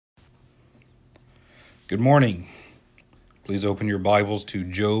Good morning. Please open your Bibles to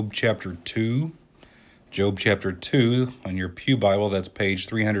Job chapter 2. Job chapter 2 on your Pew Bible, that's page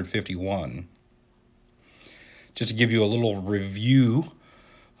 351. Just to give you a little review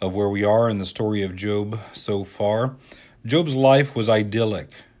of where we are in the story of Job so far. Job's life was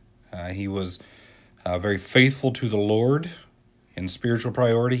idyllic. He was very faithful to the Lord in spiritual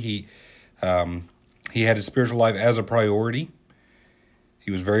priority. He had his spiritual life as a priority. He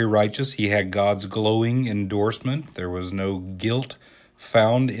was very righteous. He had God's glowing endorsement. There was no guilt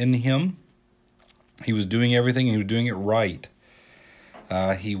found in him. He was doing everything, and he was doing it right.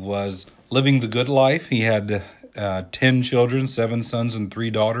 He was living the good life. He had 10 children, 7 sons and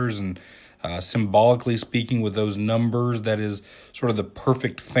 3 daughters, and symbolically speaking with those numbers, that is sort of the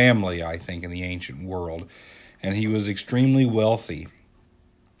perfect family, I think, in the ancient world. And he was extremely wealthy.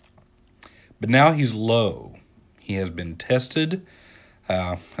 But now he's low. He has been tested.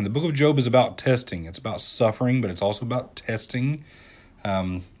 And the book of Job is about testing. It's about suffering, but it's also about testing.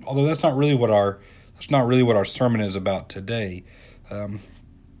 Although that's not really what our sermon is about today.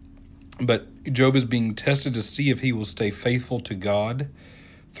 But Job is being tested to see if he will stay faithful to God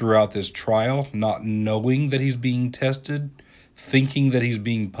throughout this trial, not knowing that he's being tested, thinking that he's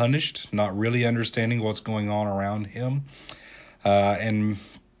being punished, not really understanding what's going on around him. And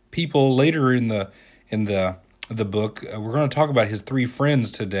people later in the book, we're going to talk about his 3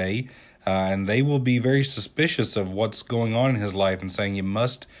 friends today, and they will be very suspicious of what's going on in his life and saying it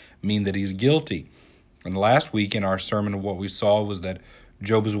must mean that he's guilty. And last week in our sermon, what we saw was that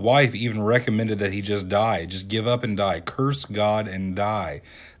Job's wife even recommended that he just die, just give up and die, curse God and die.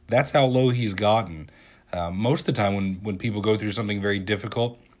 That's how low he's gotten. Most of the time when people go through something very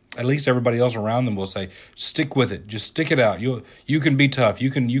difficult, at least everybody else around them will say, stick with it. Just stick it out. You can be tough. You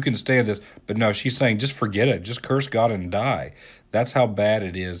can stay at this. But no, she's saying, just forget it. Just curse God and die. That's how bad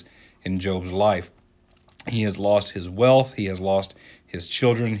it is in Job's life. He has lost his wealth. He has lost his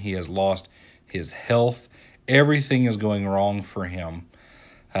children. He has lost his health. Everything is going wrong for him.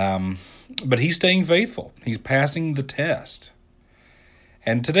 But he's staying faithful. He's passing the test.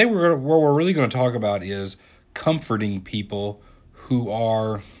 And today what we're really going to talk about is comforting people who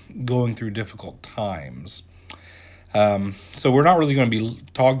are going through difficult times. So we're not really going to be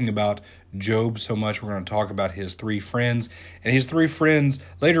talking about Job so much. We're going to talk about his 3 friends. And his 3 friends,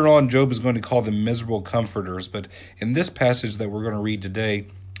 later on, Job is going to call them miserable comforters. But in this passage that we're going to read today,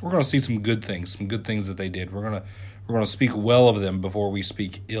 we're going to see some good things that they did. We're going to speak well of them before we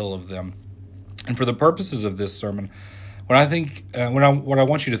speak ill of them. And for the purposes of this sermon, what I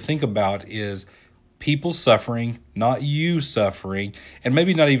want you to think about is people suffering, not you suffering, and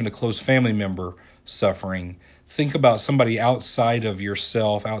maybe not even a close family member suffering. Think about somebody outside of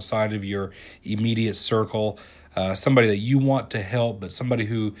yourself, outside of your immediate circle, somebody that you want to help, but somebody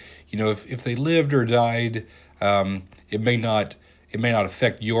who, if they lived or died, it may not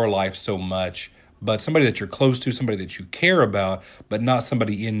affect your life so much, but somebody that you're close to, somebody that you care about, but not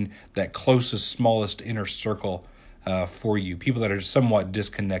somebody in that closest, smallest inner circle for you, people that are somewhat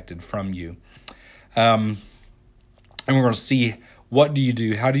disconnected from you. And we're going to see, what do you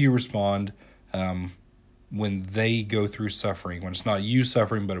do? How do you respond when they go through suffering, when it's not you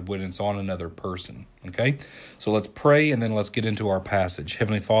suffering, but when it's on another person? Okay? So let's pray, and then let's get into our passage.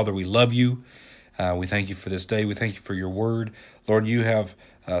 Heavenly Father, we love you. We thank you for this day. We thank you for your word. Lord, you have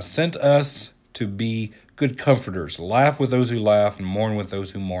sent us to be good comforters. Laugh with those who laugh and mourn with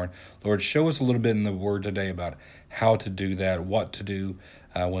those who mourn. Lord, show us a little bit in the word today about how to do that, what to do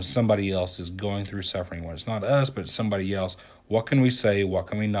when somebody else is going through suffering. When it's not us, but somebody else. What can we say? What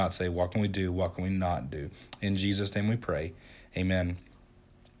can we not say? What can we do? What can we not do? In Jesus' name we pray. Amen.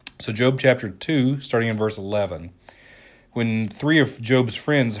 So Job chapter 2, starting in verse 11. When 3 of Job's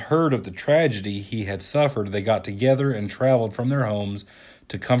friends heard of the tragedy he had suffered, they got together and traveled from their homes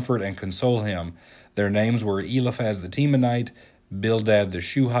to comfort and console him. Their names were Eliphaz the Temanite, Bildad the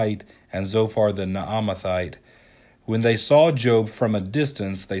Shuhite, and Zophar the Naamathite. When they saw Job from a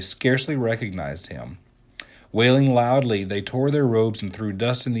distance, they scarcely recognized him. Wailing loudly, they tore their robes and threw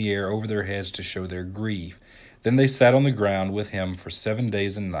dust in the air over their heads to show their grief. Then they sat on the ground with him for 7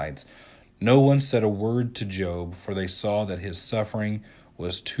 days and nights. No one said a word to Job, for they saw that his suffering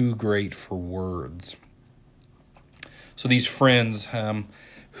was too great for words. So these friends,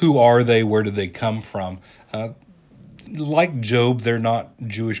 who are they? Where did they come from? Like Job, they're not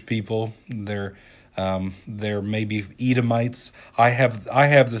Jewish people. They're maybe Edomites. I have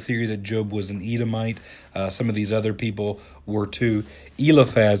the theory that Job was an Edomite. Some of these other people were too.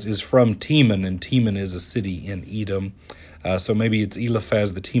 Eliphaz is from Teman, and Teman is a city in Edom. So maybe it's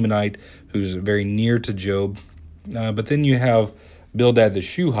Eliphaz the Temanite, who's very near to Job. But then you have Bildad the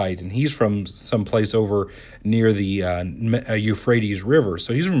Shuhite, and he's from someplace over near the Euphrates River,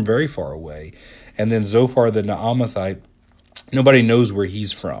 so he's from very far away. And then Zophar the Naamathite, nobody knows where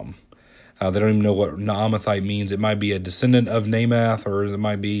he's from. They don't even know what Naamathite means. It might be a descendant of Namath, or it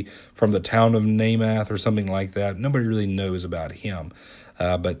might be from the town of Namath, or something like that. Nobody really knows about him.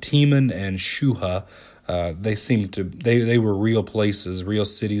 But Teman and Shuha, they were real places, real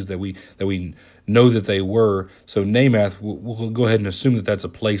cities that we know that they were. So Namath, we'll go ahead and assume that that's a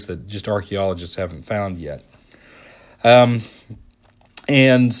place that just archaeologists haven't found yet. And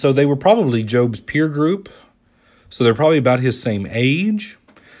so they were probably Job's peer group. So they're probably about his same age.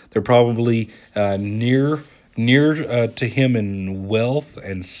 They're probably near to him in wealth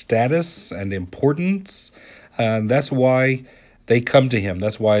and status and importance. That's why they come to him.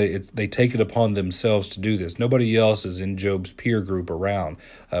 That's why they take it upon themselves to do this. Nobody else is in Job's peer group around,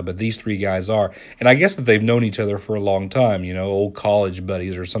 but these three guys are. And I guess that they've known each other for a long time, old college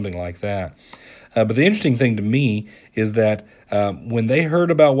buddies or something like that. But the interesting thing to me is that when they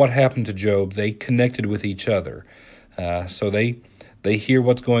heard about what happened to Job, they connected with each other. So they hear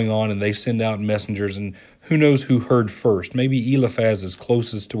what's going on, and they send out messengers, and who knows who heard first. Maybe Eliphaz is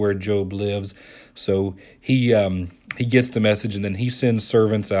closest to where Job lives, so he gets the message, and then he sends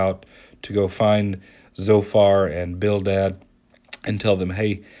servants out to go find Zophar and Bildad and tell them,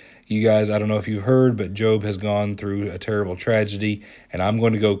 hey, you guys, I don't know if you've heard, but Job has gone through a terrible tragedy, and I'm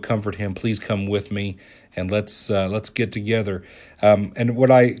going to go comfort him. Please come with me, and let's get together. And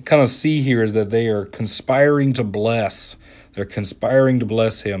what I kind of see here is that they are conspiring to bless. They're conspiring to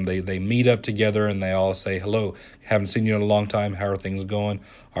bless him. They meet up together, and they all say, hello, haven't seen you in a long time. How are things going?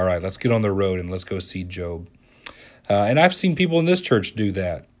 All right, let's get on the road, and let's go see Job. And I've seen people in this church do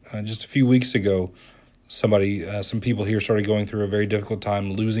that. Just a few weeks ago, some people here started going through a very difficult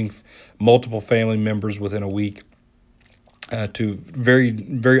time, losing multiple family members within a week to very,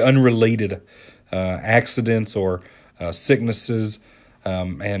 very unrelated accidents or sicknesses,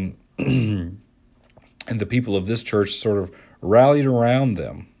 and the people of this church sort of rallied around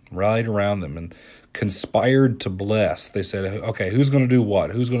them and conspired to bless. They said, okay, who's going to do what?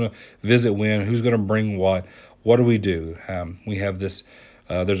 Who's going to visit when? Who's going to bring what? What do we do? We have this,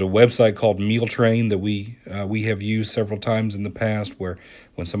 there's a website called Meal Train that we have used several times in the past, where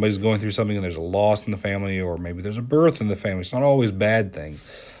when somebody's going through something and there's a loss in the family, or maybe there's a birth in the family, it's not always bad things,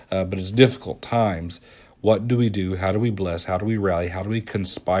 but it's difficult times. What do we do? How do we bless? How do we rally? How do we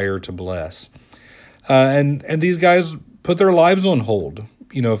conspire to bless? And these guys put their lives on hold.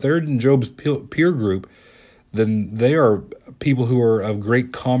 If they're in Job's peer group, then they are people who are of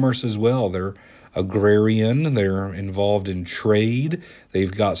great commerce as well. They're agrarian. They're involved in trade.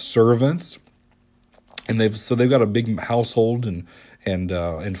 They've got servants, and they've got a big household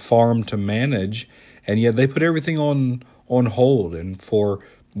and farm to manage. And yet they put everything on hold, and for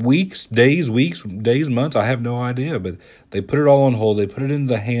weeks, months, I have no idea, but they put it all on hold. They put it in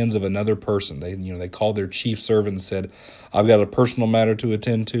the hands of another person. They called their chief servant and said, I've got a personal matter to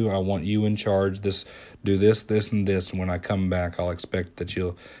attend to. I want you in charge. Do this, and this. And when I come back, I'll expect that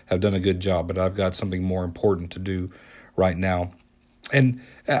you'll have done a good job, but I've got something more important to do right now. And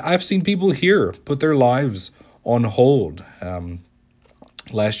I've seen people here put their lives on hold.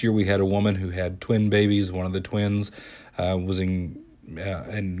 Last year we had a woman who had twin babies. One of the twins was in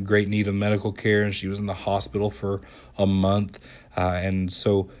great need of medical care, and she was in the hospital for a month. And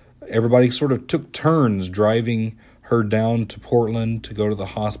so everybody sort of took turns driving her down to Portland to go to the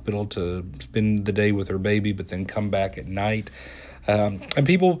hospital to spend the day with her baby, but then come back at night. And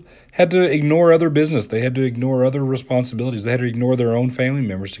people had to ignore other business. They had to ignore other responsibilities. They had to ignore their own family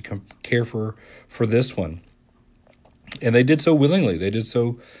members to care for this one. And they did so willingly. They did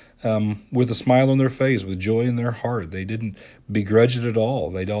so with a smile on their face, with joy in their heart. They didn't begrudge it at all.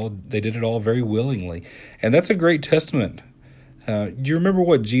 They did it all very willingly. And that's a great testament. Do you remember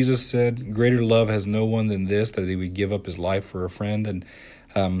what Jesus said? Greater love has no one than this, that he would give up his life for a friend.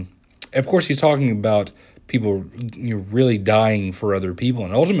 And of course, he's talking about people really dying for other people.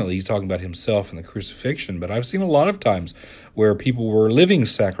 And ultimately, he's talking about himself and the crucifixion. But I've seen a lot of times where people were living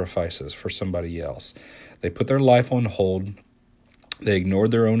sacrifices for somebody else. They put their life on hold. They ignored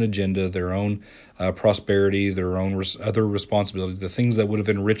their own agenda, their own prosperity, their own other responsibilities, the things that would have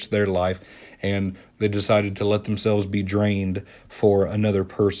enriched their life, and they decided to let themselves be drained for another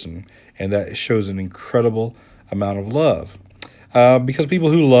person. And that shows an incredible amount of love. Because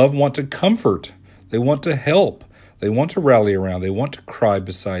people who love want to comfort. They want to help. They want to rally around. They want to cry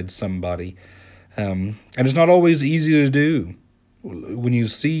beside somebody. And it's not always easy to do. When you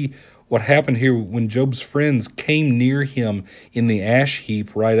see what happened here when Job's friends came near him in the ash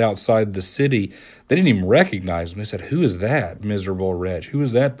heap right outside the city. They didn't even recognize him. They said, "Who is that miserable wretch? Who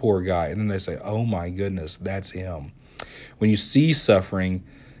is that poor guy?" And then they say, "Oh my goodness, that's him." When you see suffering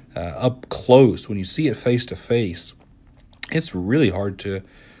up close, when you see it face to face, it's really hard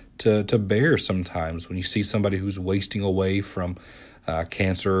to bear sometimes. When you see somebody who's wasting away from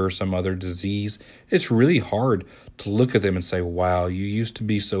cancer or some other disease, it's really hard to look at them and say, "Wow, you used to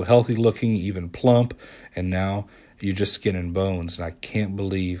be so healthy looking, even plump, and now you're just skin and bones. And I can't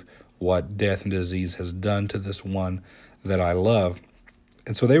believe what death and disease has done to this one that I love."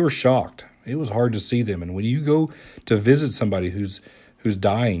 And so they were shocked. It was hard to see them. And when you go to visit somebody who's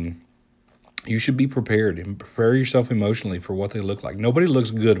dying, you should be prepared and prepare yourself emotionally for what they look like. Nobody looks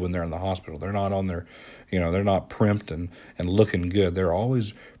good when they're in the hospital. They're not on their, they're not primped and looking good. They're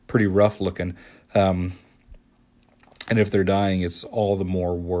always pretty rough looking. And if they're dying, it's all the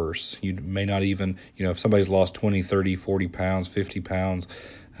more worse. You may not even, if somebody's lost 20, 30, 40 pounds, 50 pounds,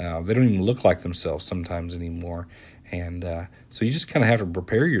 they don't even look like themselves sometimes anymore. And so you just kind of have to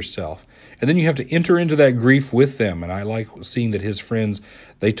prepare yourself. And then you have to enter into that grief with them. And I like seeing that his friends,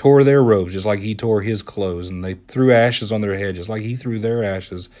 they tore their robes just like he tore his clothes. And they threw ashes on their head just like he threw their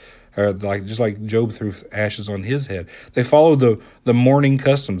ashes, or just like Job threw ashes on his head. They followed the mourning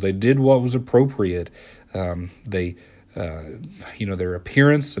customs. They did what was appropriate. Their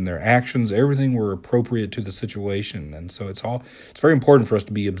appearance and their actions, everything were appropriate to the situation. And so it's very important for us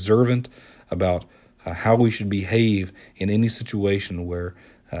to be observant about how we should behave in any situation where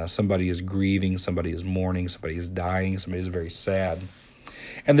somebody is grieving, somebody is mourning, somebody is dying, somebody is very sad.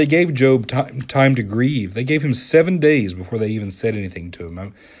 And they gave Job time to grieve. They gave him 7 days before they even said anything to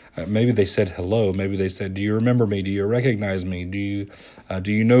him. Maybe they said hello. Maybe they said, "Do you remember me? Do you recognize me? Do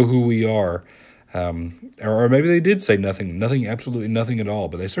you know who we are?" Or maybe they did say nothing, absolutely nothing at all.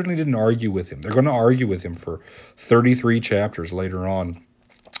 But they certainly didn't argue with him. They're going to argue with him for 33 chapters later on.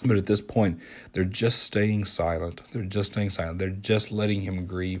 But at this point, they're just staying silent. They're just letting him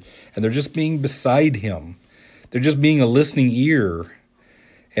grieve. And they're just being beside him. They're just being a listening ear.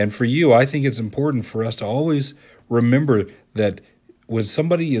 And for you, I think it's important for us to always remember that when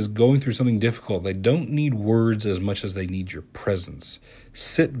somebody is going through something difficult, they don't need words as much as they need your presence.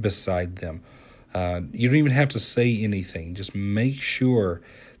 Sit beside them. You don't even have to say anything. Just make sure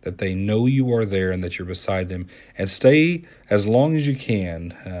that they know you are there and that you're beside them, and stay as long as you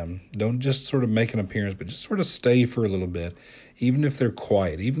can. Don't just sort of make an appearance, but just sort of stay for a little bit, even if they're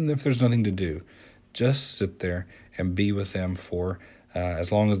quiet, even if there's nothing to do. Just sit there and be with them for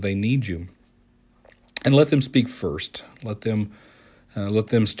as long as they need you, and let them speak first. Let them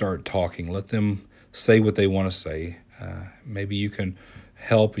start talking. Let them say what they want to say. Maybe you can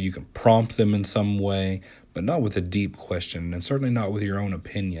help, you can prompt them in some way, but not with a deep question, and certainly not with your own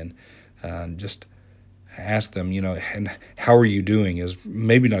opinion. Just ask them, and how are you doing is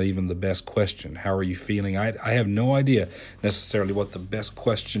maybe not even the best question. How are you feeling? I have no idea necessarily what the best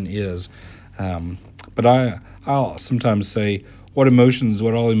question is, but I'll sometimes say, what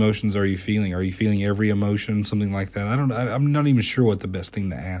all emotions are you feeling? Are you feeling every emotion? Something like that. I'm not even sure what the best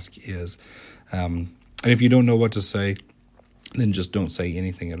thing to ask is. And if you don't know what to say, then just don't say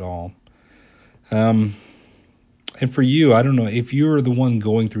anything at all. And for you, I don't know, if you're the one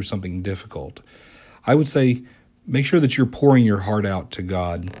going through something difficult, I would say make sure that you're pouring your heart out to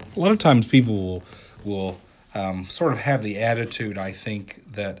God. A lot of times people will sort of have the attitude, I think,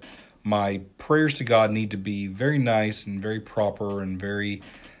 that my prayers to God need to be very nice and very proper and very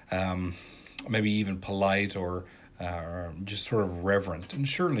maybe even polite or just sort of reverent. And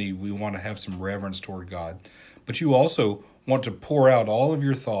surely we want to have some reverence toward God. But you also want to pour out all of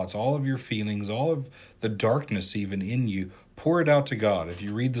your thoughts, all of your feelings, all of the darkness even in you. Pour it out to God. If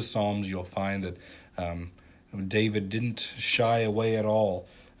you read the Psalms, you'll find that David didn't shy away at all.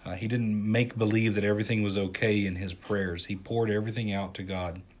 He didn't make believe that everything was okay in his prayers. He poured everything out to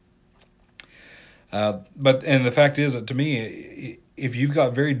God. But the fact is that to me, if you've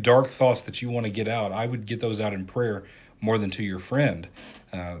got very dark thoughts that you want to get out, I would get those out in prayer more than to your friend.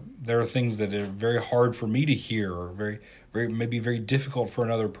 There are things that are very hard for me to hear, or maybe very difficult for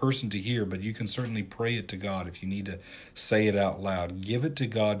another person to hear, but you can certainly pray it to God if you need to say it out loud. Give it to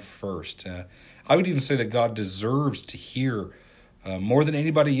God first. I would even say that God deserves to hear more than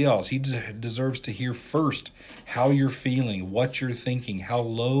anybody else. He deserves to hear first how you're feeling, what you're thinking, how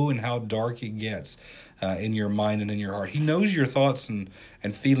low and how dark it gets in your mind and in your heart. He knows your thoughts and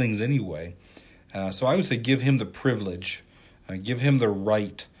feelings anyway. So I would say give him the privilege, give him the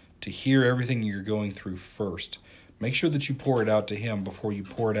right to hear everything you're going through first. Make sure that you pour it out to him before you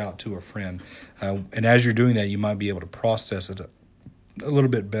pour it out to a friend. And as you're doing that, you might be able to process it a little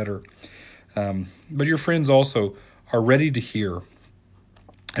bit better. But your friends also are ready to hear.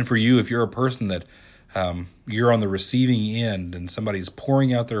 And for you, if you're a person that you're on the receiving end and somebody's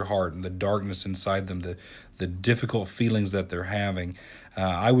pouring out their heart and the darkness inside them, the difficult feelings that they're having,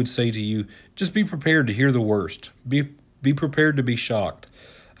 I would say to you, just be prepared to hear the worst. Be prepared to be shocked.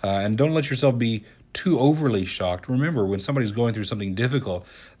 And don't let yourself be too overly shocked. Remember, when somebody's going through something difficult,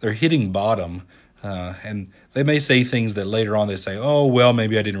 they're hitting bottom. And they may say things that later on they say, oh, well,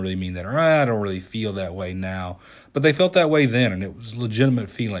 maybe I didn't really mean that, or I don't really feel that way now. But they felt that way then, and it was legitimate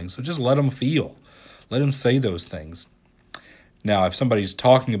feeling. So just let them feel. Let them say those things. Now, if somebody's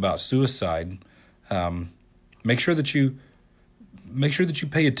talking about suicide, make sure that you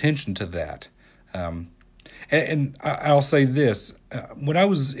pay attention to that. And I'll say this. When I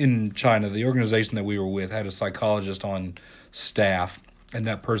was in China, the organization that we were with had a psychologist on staff, and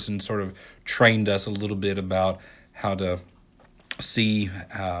that person sort of trained us a little bit about how to see,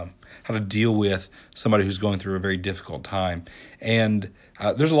 how to deal with somebody who's going through a very difficult time. And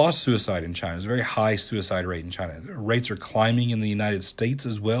there's a lot of suicide in China. There's a very high suicide rate in China. Rates are climbing in the United States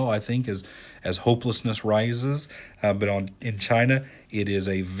as well, I think, as hopelessness rises. But in China, it is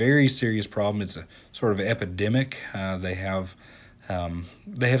a very serious problem. It's a sort of epidemic. They have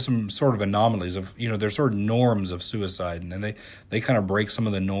some sort of anomalies of, there's sort of norms of suicide, and they kind of break some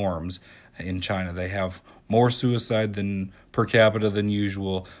of the norms in China. They have more suicide than per capita than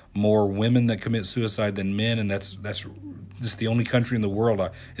usual, more women that commit suicide than men, and that's just the only country in the world,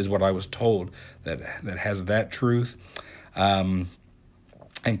 is what I was told, that has that truth. And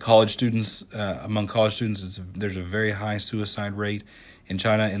college students, among college students, there's a very high suicide rate in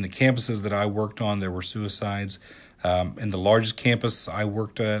China. In the campuses that I worked on, there were suicides. In the largest campus I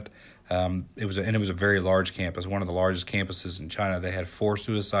worked at, it was a very large campus, one of the largest campuses in China. They had 4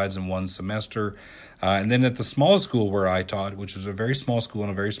 suicides in one semester. And then at the small school where I taught, which was a very small school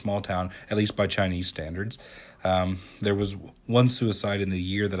in a very small town, at least by Chinese standards, there was 1 suicide in the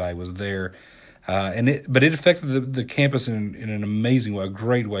year that I was there. But it affected the campus in an amazing way, a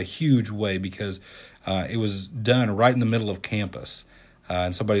great way, huge way, because it was done right in the middle of campus.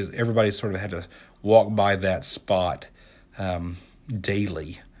 And everybody sort of had to walk by that spot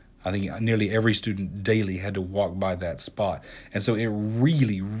daily. I think nearly every student daily had to walk by that spot. And so it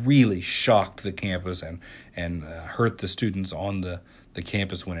really, really shocked the campus and hurt the students on the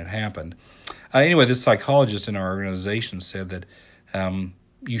campus when it happened. Anyway, this psychologist in our organization said that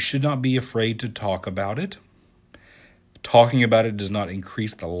you should not be afraid to talk about it. Talking about it does not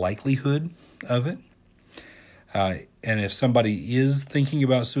increase the likelihood of it. And if somebody is thinking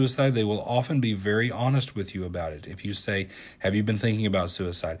about suicide, they will often be very honest with you about it. If you say, have you been thinking about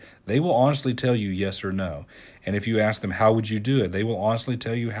suicide? They will honestly tell you yes or no. And if you ask them, how would you do it? They will honestly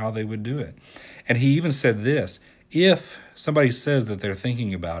tell you how they would do it. And he even said this, if somebody says that they're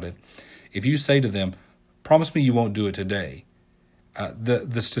thinking about it, if you say to them, promise me you won't do it today,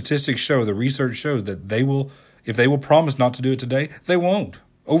 the statistics show, the research shows that if they will promise not to do it today, they won't,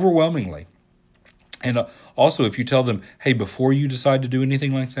 overwhelmingly. And also, if you tell them, hey, before you decide to do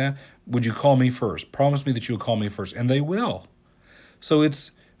anything like that, would you call me first? Promise me that you'll call me first. And they will. So it's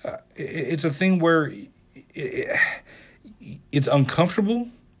a thing where it's uncomfortable,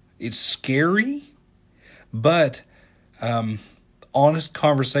 it's scary, but honest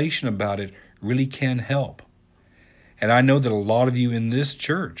conversation about it really can help. And I know that a lot of you in this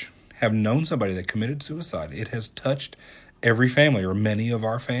church have known somebody that committed suicide. It has touched every family, or many of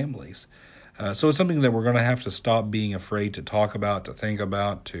our families. So it's something that we're going to have to stop being afraid to talk about, to think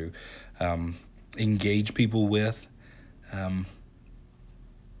about, to engage people with. But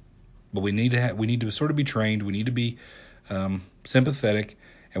we need to sort of be trained. We need to be sympathetic,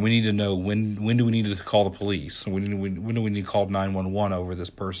 and we need to know when do we need to call the police? When do we need to call 911 over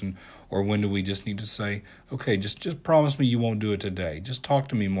this person, or when do we just need to say, okay, just promise me you won't do it today. Just talk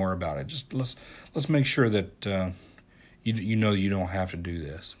to me more about it. Just let's make sure that you know you don't have to do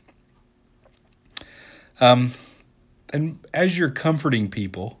this. And as you're comforting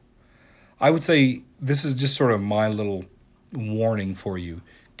people, I would say this is just sort of my little warning for you.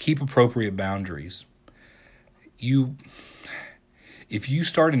 Keep appropriate boundaries. If you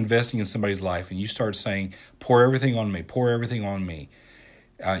start investing in somebody's life and you start saying, pour everything on me,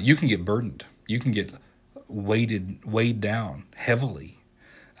 you can get burdened. You can get weighed down heavily.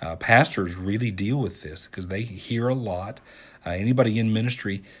 Pastors really deal with this because they hear a lot. Anybody in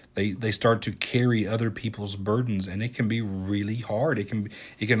ministry, they start to carry other people's burdens, and it can be really hard. It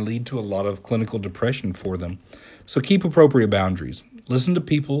can lead to a lot of clinical depression for them. So keep appropriate boundaries. Listen to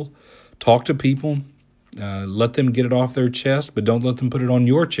people, talk to people, let them get it off their chest, but don't let them put it on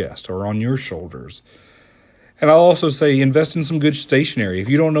your chest or on your shoulders. And I'll also say invest in some good stationery. If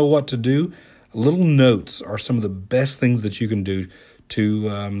you don't know what to do, little notes are some of the best things that you can do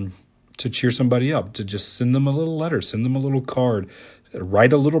to cheer somebody up, to just send them a little letter, send them a little card,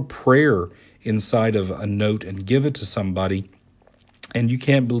 write a little prayer inside of a note and give it to somebody. And you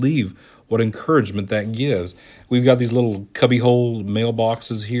can't believe what encouragement that gives. We've got these little cubbyhole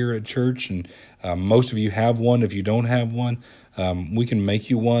mailboxes here at church, and most of you have one. If you don't have one, we can make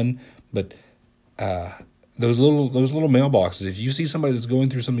you one. But those little mailboxes, if you see somebody that's going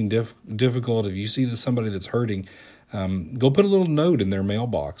through something difficult, if you see somebody that's hurting, go put a little note in their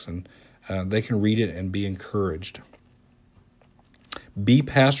mailbox, and they can read it and be encouraged. Be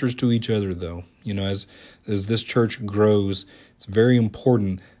pastors to each other, though. You know, as this church grows, it's very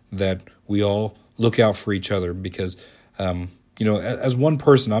important that we all look out for each other, because, as one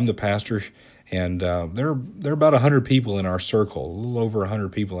person, I'm the pastor, and there are about 100 people in our circle, a little over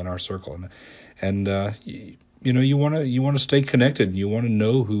 100 people in our circle, and you want to stay connected, and you want to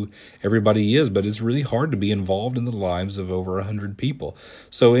know who everybody is, but it's really hard to be involved in the lives of over 100 people.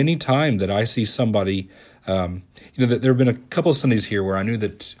 So any time that I see somebody, that there have been a couple of Sundays here where I knew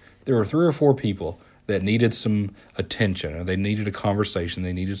that there were 3 or 4 people that needed some attention, or they needed a conversation,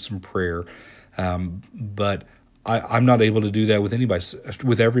 they needed some prayer, but I'm not able to do that with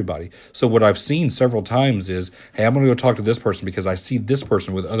everybody. So what I've seen several times is, hey, I'm going to go talk to this person because I see this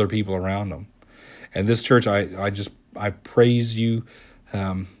person with other people around them. And this church, I praise you.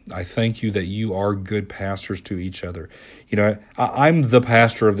 I thank you that you are good pastors to each other. I'm the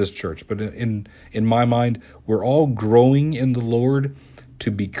pastor of this church, but in my mind, we're all growing in the Lord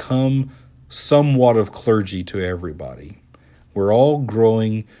to become somewhat of clergy to everybody. We're all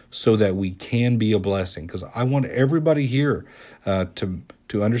growing so that we can be a blessing, because I want everybody here to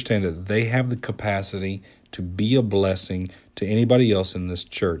understand that they have the capacity to be a blessing to anybody else in this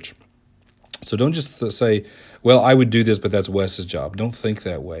church. So don't just say, well, I would do this, but that's Wes's job. Don't think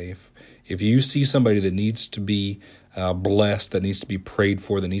that way. If you see somebody that needs to be blessed, that needs to be prayed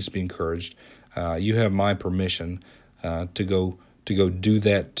for, that needs to be encouraged, you have my permission to go do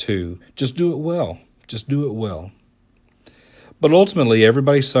that too. Just do it well. Just do it well. But ultimately,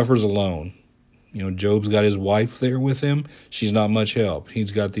 everybody suffers alone. Job's got his wife there with him. She's not much help.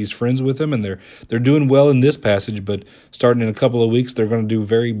 He's got these friends with him, and they're doing well in this passage, but starting in a couple of weeks, they're going to do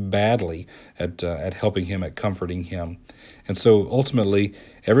very badly at helping him, at comforting him. And so ultimately,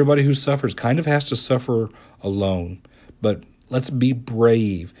 everybody who suffers kind of has to suffer alone. But let's be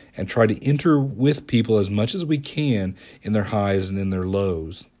brave and try to enter with people as much as we can in their highs and in their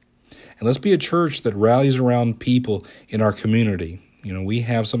lows. And let's be a church that rallies around people in our community. We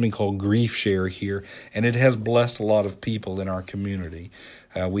have something called Grief Share here, and it has blessed a lot of people in our community.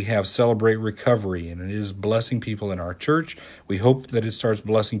 We have Celebrate Recovery, and it is blessing people in our church. We hope that it starts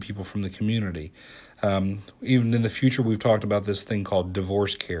blessing people from the community. Even in the future, we've talked about this thing called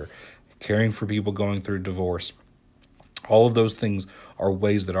Divorce Care, caring for people going through divorce. All of those things are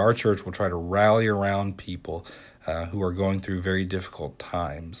ways that our church will try to rally around people who are going through very difficult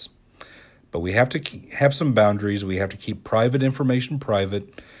times. But we have to have some boundaries. We have to keep private information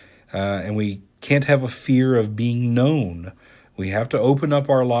private, and we can't have a fear of being known. We have to open up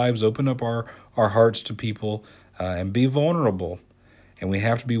our lives, open up our hearts to people, and be vulnerable. And we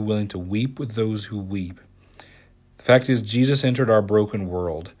have to be willing to weep with those who weep. The fact is, Jesus entered our broken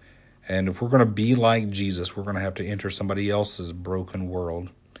world. And if we're going to be like Jesus, we're going to have to enter somebody else's broken world.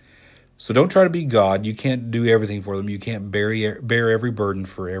 So don't try to be God. You can't do everything for them. You can't bear every burden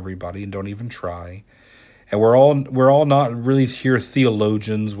for everybody, and don't even try. And we're all not really here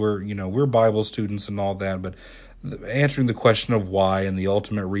theologians. We're Bible students and all that, but answering the question of why and the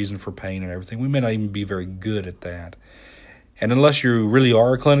ultimate reason for pain and everything, we may not even be very good at that. And unless you really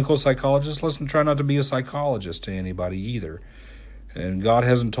are a clinical psychologist, let's try not to be a psychologist to anybody either. And God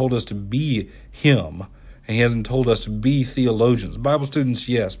hasn't told us to be Him. And He hasn't told us to be theologians. Bible students,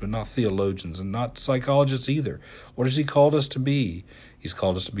 yes, but not theologians, and not psychologists either. What has He called us to be? He's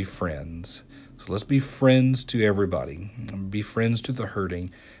called us to be friends. So let's be friends to everybody. Be friends to the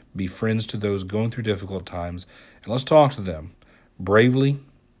hurting. Be friends to those going through difficult times. And let's talk to them bravely,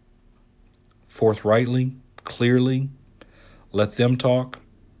 forthrightly, clearly. Let them talk.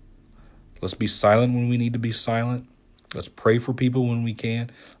 Let's be silent when we need to be silent. Let's pray for people when we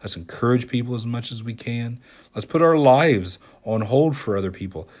can. Let's encourage people as much as we can. Let's put our lives on hold for other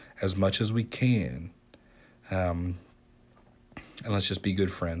people as much as we can. And let's just be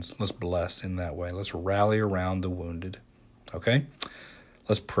good friends. Let's bless in that way. Let's rally around the wounded. Okay?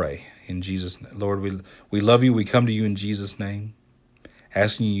 Let's pray in Jesus' name. Lord, we love you. We come to you in Jesus' name,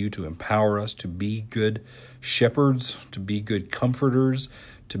 asking you to empower us to be good shepherds, to be good comforters,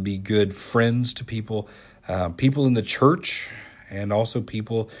 to be good friends to people. people in the church, and also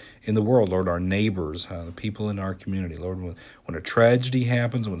people in the world, Lord, our neighbors, the people in our community. Lord, when a tragedy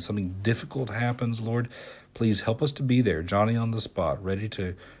happens, when something difficult happens, Lord, please help us to be there, Johnny on the spot, ready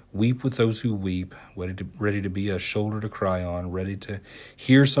to weep with those who weep, ready to be a shoulder to cry on, ready to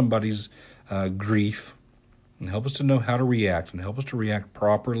hear somebody's grief, and help us to know how to react, and help us to react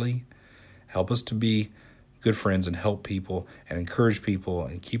properly. Help us to be good friends and help people and encourage people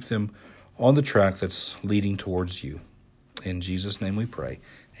and keep them on the track that's leading towards you. In Jesus' name we pray.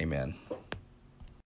 Amen.